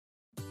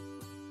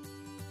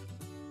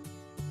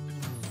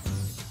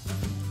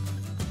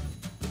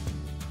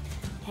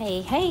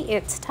Hey,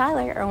 it's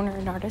Tyler, owner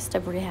and artist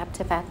of Rehab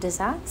to Fab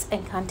Designs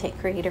and content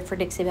creator for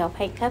Dixie Belle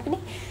Paint Company.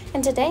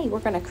 And today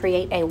we're going to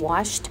create a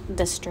washed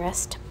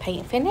distressed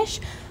paint finish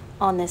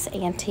on this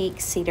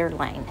antique cedar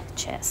Lane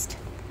chest.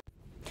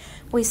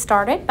 We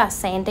started by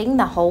sanding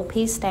the whole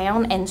piece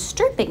down and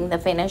stripping the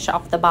finish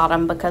off the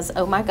bottom because,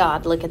 oh my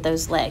God, look at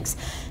those legs.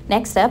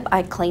 Next up,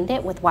 I cleaned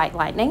it with White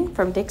Lightning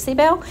from Dixie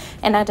Belle,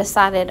 and I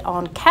decided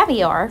on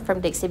Caviar from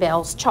Dixie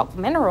Belle's Chalk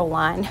Mineral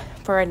line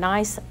for a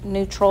nice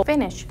neutral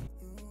finish.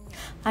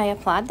 I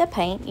applied the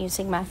paint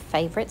using my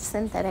favorite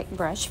synthetic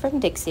brush from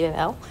Dixie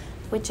Belle,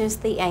 which is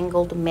the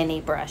angled mini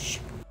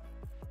brush.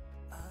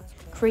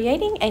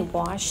 Creating a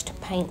washed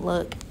paint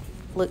look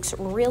looks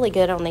really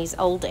good on these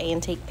old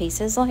antique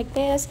pieces like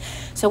this.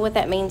 So what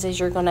that means is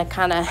you're going to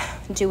kind of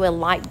do a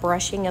light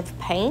brushing of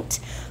paint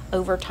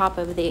over top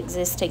of the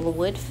existing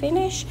wood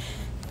finish,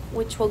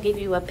 which will give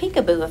you a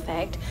peekaboo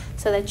effect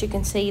so that you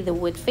can see the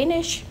wood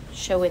finish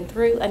showing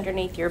through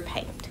underneath your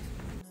paint.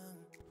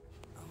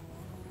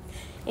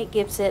 It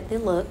gives it the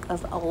look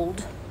of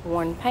old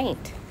worn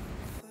paint.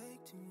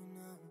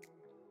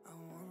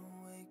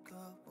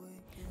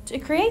 To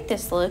create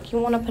this look, you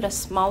want to put a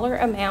smaller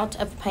amount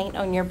of paint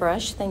on your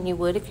brush than you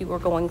would if you were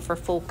going for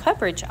full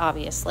coverage,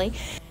 obviously.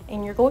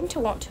 And you're going to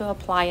want to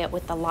apply it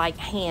with a light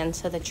hand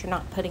so that you're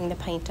not putting the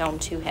paint on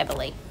too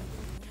heavily,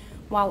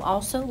 while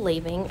also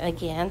leaving,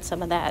 again,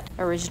 some of that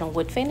original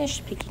wood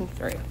finish peeking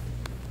through.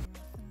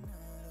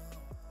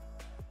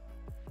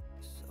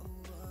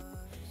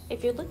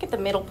 If you look at the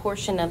middle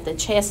portion of the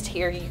chest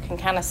here, you can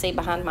kind of see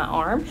behind my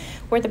arm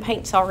where the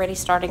paint's already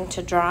starting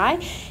to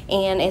dry,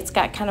 and it's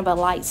got kind of a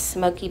light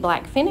smoky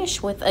black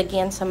finish with,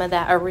 again, some of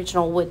that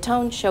original wood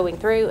tone showing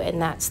through,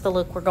 and that's the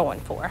look we're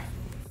going for.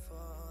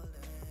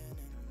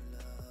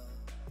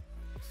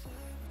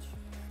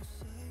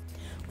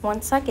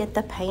 Once I get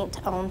the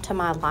paint onto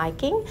my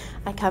liking,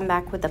 I come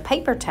back with a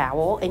paper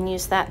towel and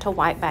use that to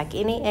wipe back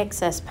any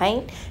excess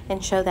paint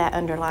and show that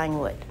underlying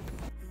wood.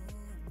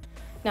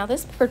 Now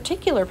this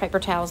particular paper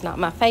towel is not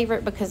my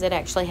favorite because it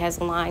actually has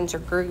lines or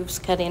grooves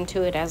cut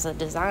into it as a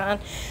design.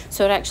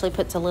 So it actually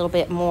puts a little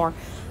bit more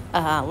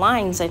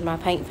lines in my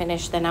paint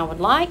finish than I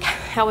would like.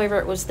 However,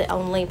 it was the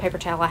only paper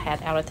towel I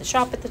had out at the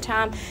shop at the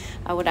time.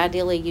 I would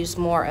ideally use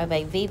more of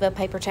a Viva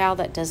paper towel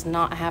that does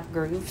not have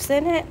grooves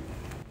in it.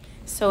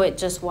 So it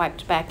just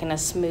wiped back in a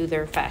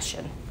smoother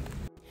fashion.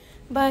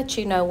 But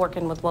you know,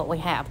 working with what we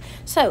have.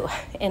 So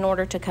in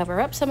order to cover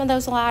up some of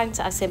those lines,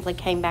 I simply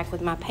came back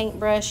with my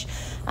paintbrush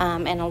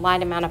and a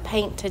light amount of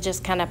paint to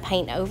just kind of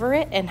paint over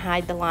it and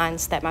hide the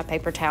lines that my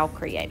paper towel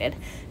created.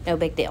 No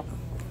big deal.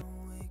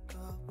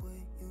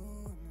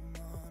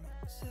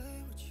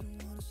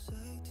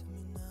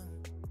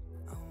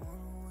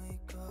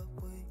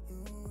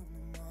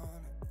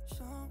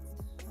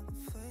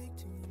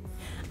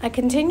 I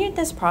continued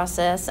this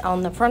process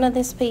on the front of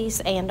this piece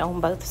and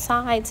on both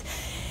sides.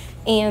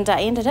 And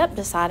I ended up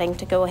deciding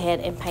to go ahead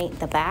and paint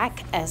the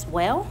back as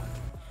well.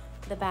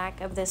 The back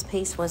of this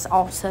piece was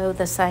also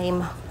the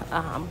same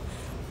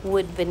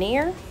wood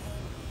veneer.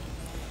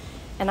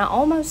 And I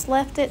almost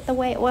left it the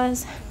way it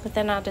was, but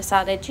then I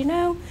decided, you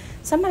know,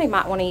 somebody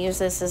might want to use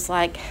this as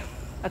like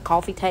a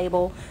coffee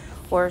table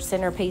or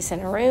centerpiece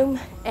in a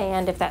room.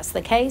 And if that's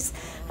the case,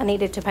 I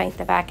needed to paint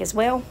the back as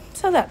well.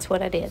 So that's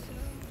what I did.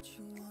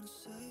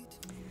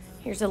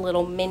 Here's a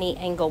little mini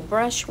angle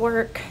brush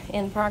work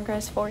in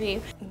progress for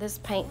you. This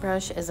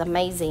paintbrush is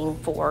amazing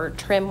for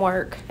trim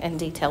work and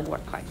detailed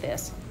work like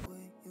this.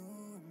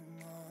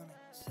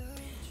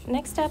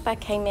 Next up, I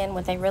came in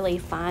with a really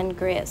fine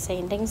grit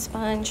sanding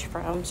sponge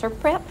from Surf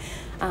Prep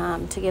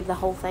to give the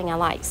whole thing a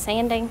light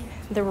sanding.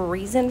 The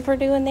reason for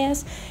doing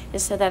this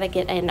is so that I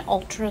get an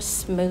ultra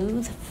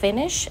smooth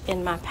finish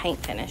in my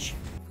paint finish.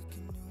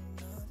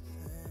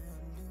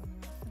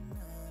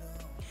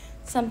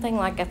 Something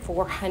like a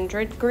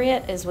 400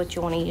 grit is what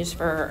you want to use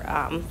for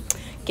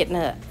getting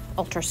an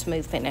ultra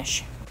smooth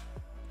finish.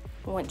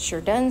 Once you're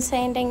done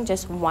sanding,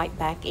 just wipe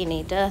back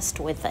any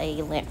dust with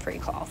a lint-free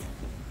cloth.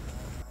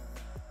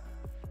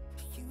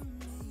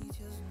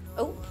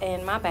 Oh,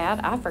 and my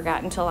bad, I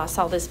forgot until I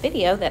saw this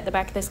video that the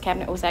back of this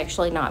cabinet was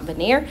actually not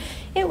veneer.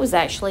 It was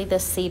actually the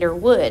cedar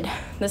wood,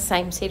 the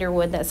same cedar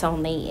wood that's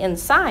on the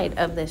inside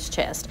of this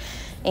chest.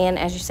 And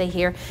as you see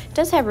here, it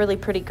does have really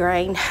pretty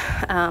grain,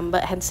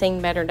 but had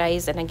seen better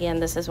days. And again,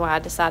 this is why I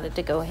decided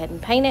to go ahead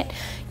and paint it.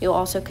 You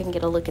also can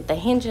get a look at the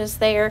hinges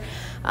there.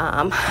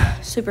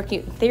 Super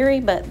cute in theory,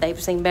 but they've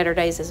seen better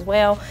days as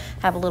well.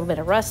 Have a little bit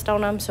of rust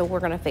on them, so we're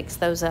going to fix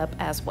those up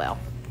as well.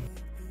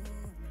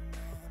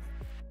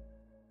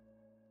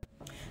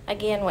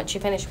 Again, once you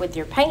finish with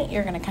your paint,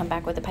 you're going to come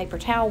back with a paper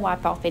towel,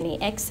 wipe off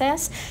any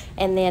excess,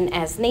 and then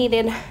as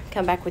needed,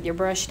 come back with your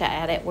brush to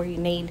add it where you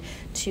need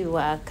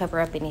to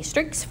cover up any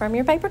streaks from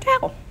your paper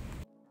towel.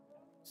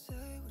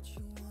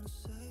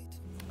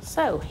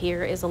 So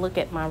here is a look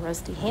at my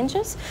rusty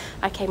hinges.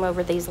 I came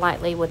over these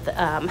lightly with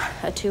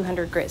a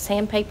 200 grit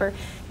sandpaper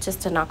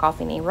just to knock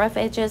off any rough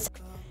edges,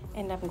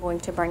 and I'm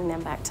going to bring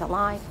them back to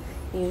life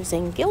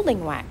using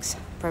gilding wax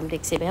from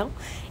Dixie Belle,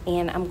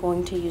 and I'm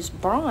going to use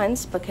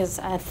bronze because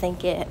I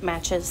think it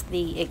matches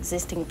the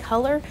existing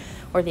color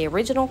or the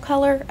original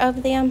color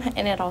of them,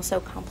 and it also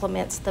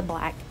complements the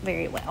black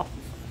very well.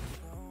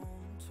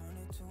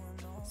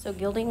 So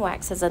gilding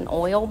wax is an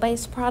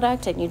oil-based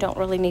product, and you don't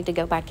really need to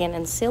go back in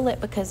and seal it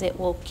because it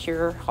will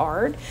cure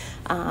hard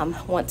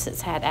once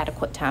it's had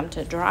adequate time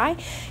to dry.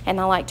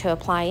 And I like to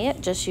apply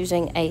it just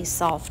using a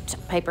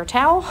soft paper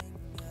towel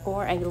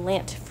or a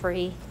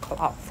lint-free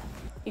cloth.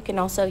 You can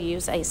also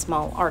use a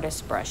small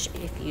artist brush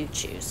if you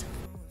choose.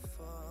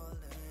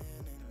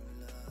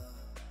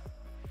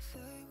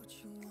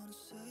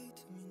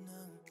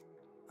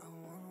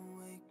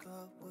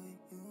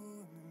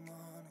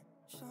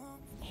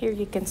 Here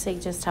you can see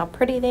just how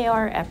pretty they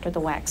are after the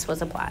wax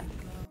was applied.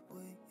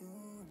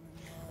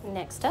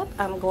 Next up,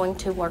 I'm going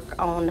to work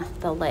on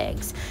the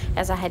legs.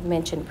 As I had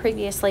mentioned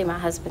previously, my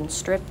husband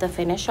stripped the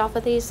finish off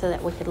of these so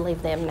that we could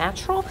leave them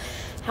natural.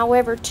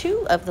 However,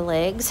 two of the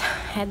legs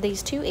had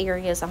these two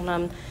areas on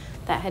them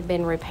that had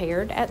been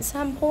repaired at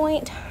some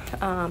point.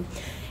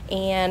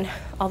 And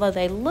although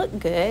they look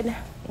good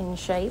in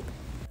shape,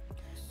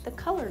 the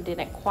color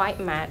didn't quite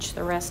match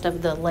the rest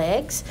of the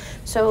legs,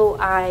 so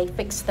I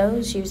fixed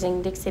those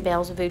using Dixie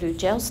Belle's Voodoo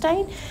gel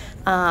stain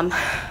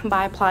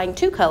by applying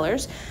two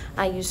colors.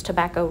 I used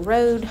Tobacco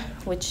Road,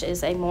 which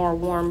is a more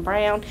warm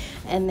brown,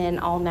 and then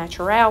All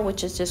Natural,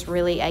 which is just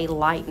really a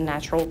light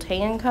natural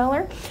tan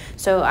color.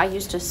 So I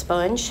used a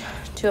sponge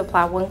to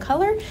apply one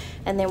color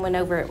and then went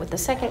over it with the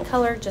second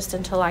color just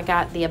until I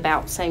got the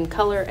about same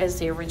color as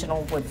the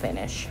original wood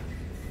finish.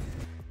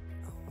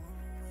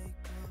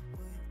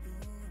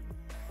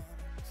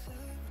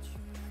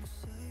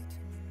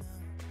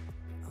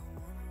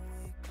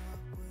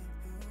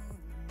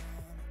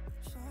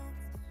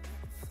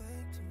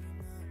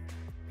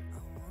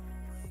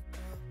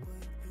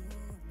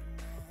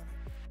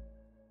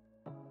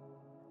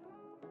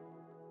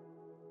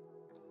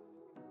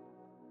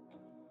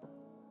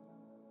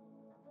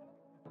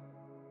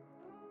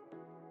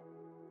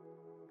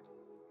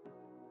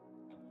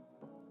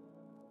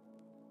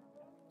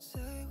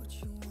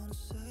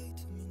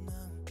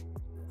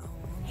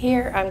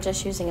 Here I'm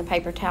just using a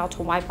paper towel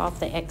to wipe off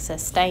the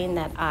excess stain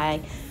that I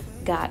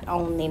got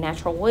on the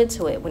natural wood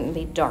so it wouldn't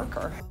be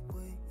darker.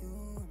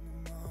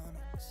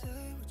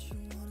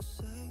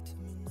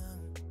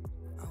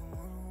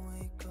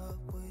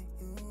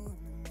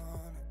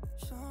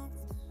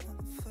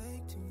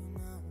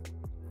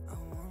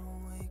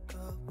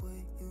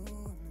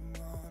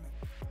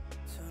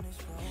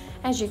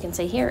 As you can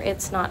see here,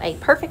 it's not a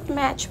perfect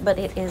match, but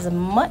it is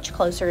much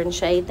closer in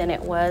shade than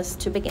it was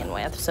to begin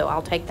with, so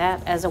I'll take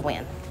that as a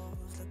win.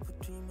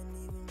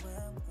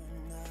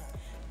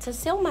 To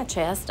seal my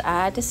chest,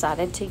 I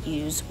decided to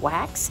use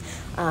wax.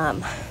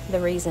 The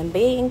reason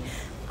being,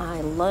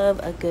 I love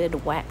a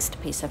good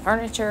waxed piece of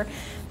furniture.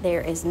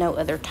 There is no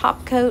other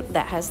top coat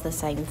that has the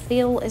same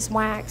feel as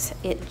wax.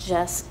 It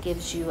just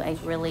gives you a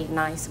really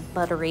nice,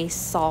 buttery,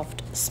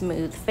 soft,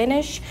 smooth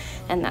finish,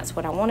 and that's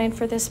what I wanted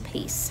for this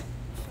piece.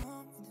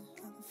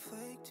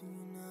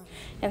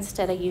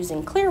 Instead of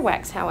using clear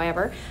wax,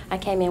 however, I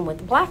came in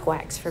with black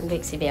wax from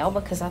Dixie Belle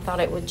because I thought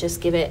it would just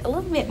give it a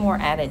little bit more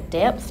added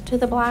depth to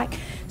the black,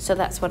 so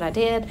that's what I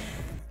did.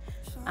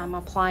 I'm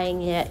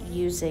applying it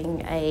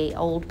using an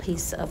old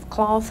piece of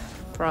cloth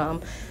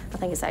from, I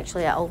think it's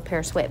actually an old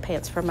pair of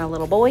sweatpants for my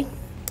little boy,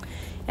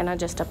 and I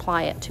just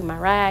apply it to my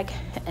rag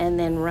and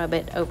then rub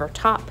it over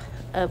top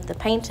of the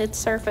painted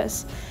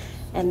surface.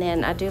 And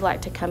then I do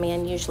like to come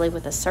in usually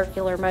with a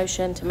circular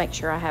motion to make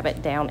sure I have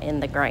it down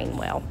in the grain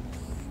well.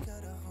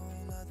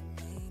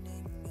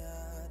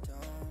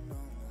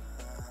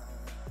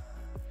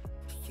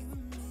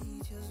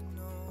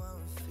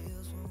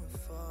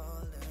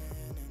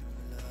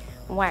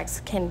 Wax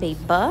can be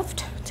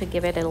buffed to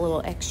give it a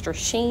little extra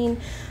sheen.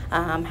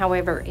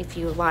 However, if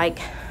you like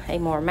a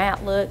more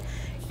matte look,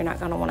 you're not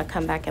going to want to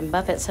come back and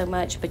buff it so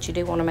much, but you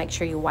do want to make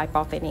sure you wipe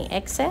off any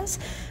excess,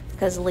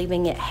 because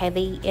leaving it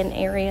heavy in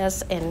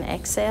areas and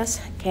excess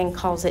can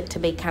cause it to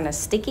be kind of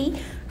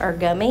sticky or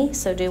gummy,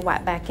 so do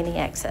wipe back any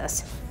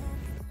excess.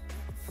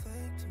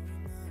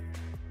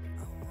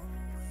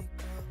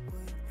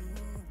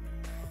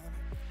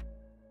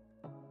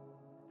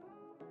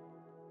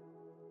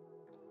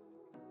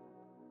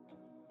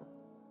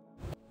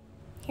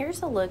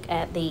 Here's a look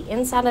at the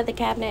inside of the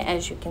cabinet.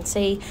 As you can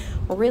see,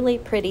 really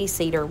pretty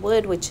cedar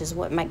wood, which is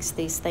what makes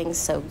these things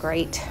so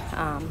great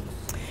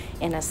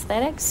in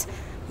aesthetics.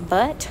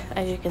 But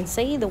as you can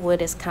see, the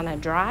wood is kind of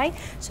dry,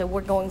 so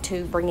we're going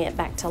to bring it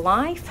back to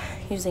life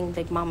using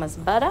Big Mama's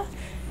Butter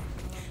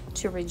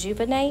to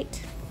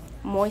rejuvenate,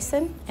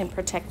 moisten, and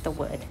protect the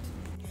wood.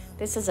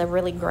 This is a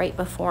really great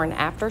before and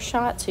after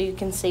shot, so you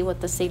can see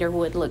what the cedar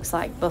wood looks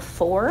like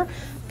before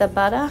the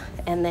butter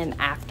and then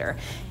after.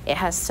 It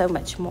has so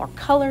much more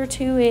color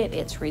to it,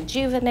 it's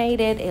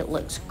rejuvenated, it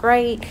looks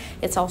great,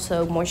 it's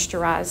also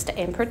moisturized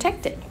and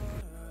protected.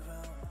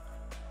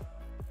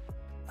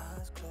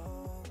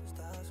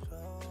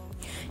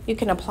 You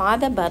can apply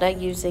the butter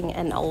using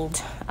an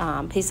old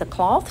piece of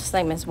cloth,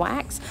 same as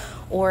wax,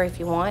 or if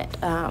you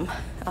want, I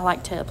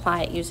like to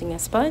apply it using a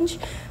sponge,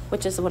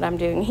 which is what I'm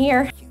doing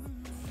here.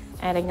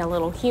 Adding a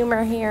little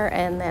humor here,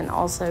 and then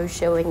also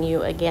showing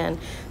you again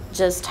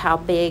just how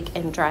big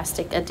and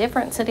drastic a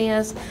difference it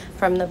is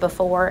from the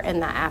before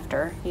and the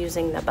after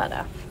using the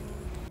butter.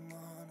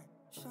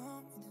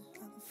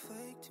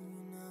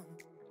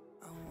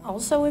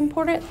 Also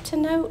important to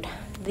note,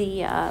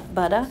 the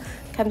butter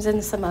comes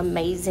in some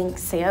amazing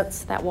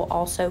scents that will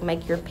also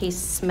make your piece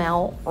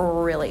smell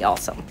really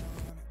awesome.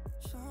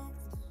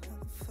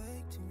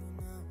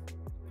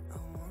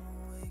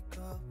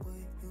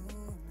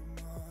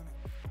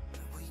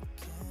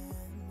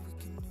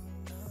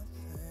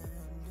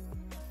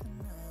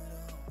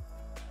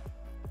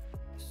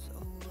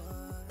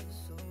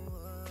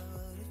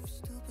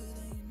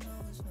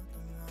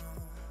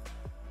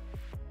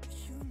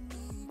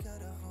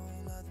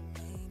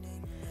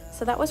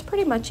 So that was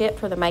pretty much it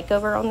for the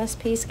makeover on this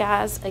piece,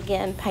 guys.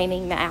 Again,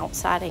 painting the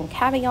outside in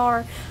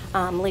caviar,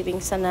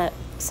 leaving some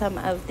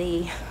of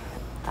the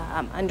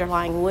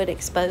underlying wood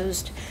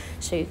exposed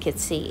so you could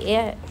see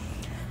it.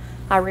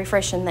 I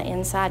refreshened the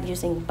inside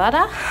using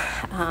butter.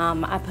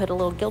 I put a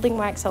little gilding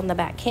wax on the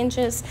back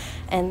hinges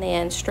and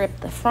then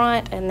stripped the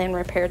front and then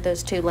repaired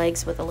those two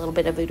legs with a little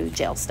bit of Voodoo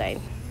gel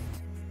stain.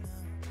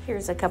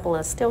 Here's a couple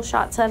of still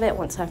shots of it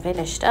once I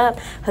finished up.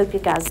 Hope you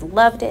guys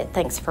loved it.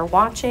 Thanks for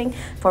watching.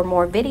 For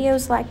more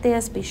videos like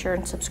this, be sure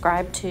and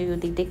subscribe to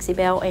the Dixie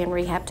Belle and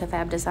Rehab to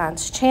Fab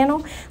Designs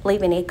channel.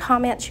 Leave any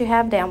comments you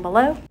have down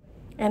below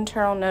and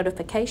turn on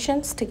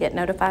notifications to get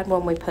notified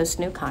when we post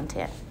new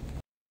content.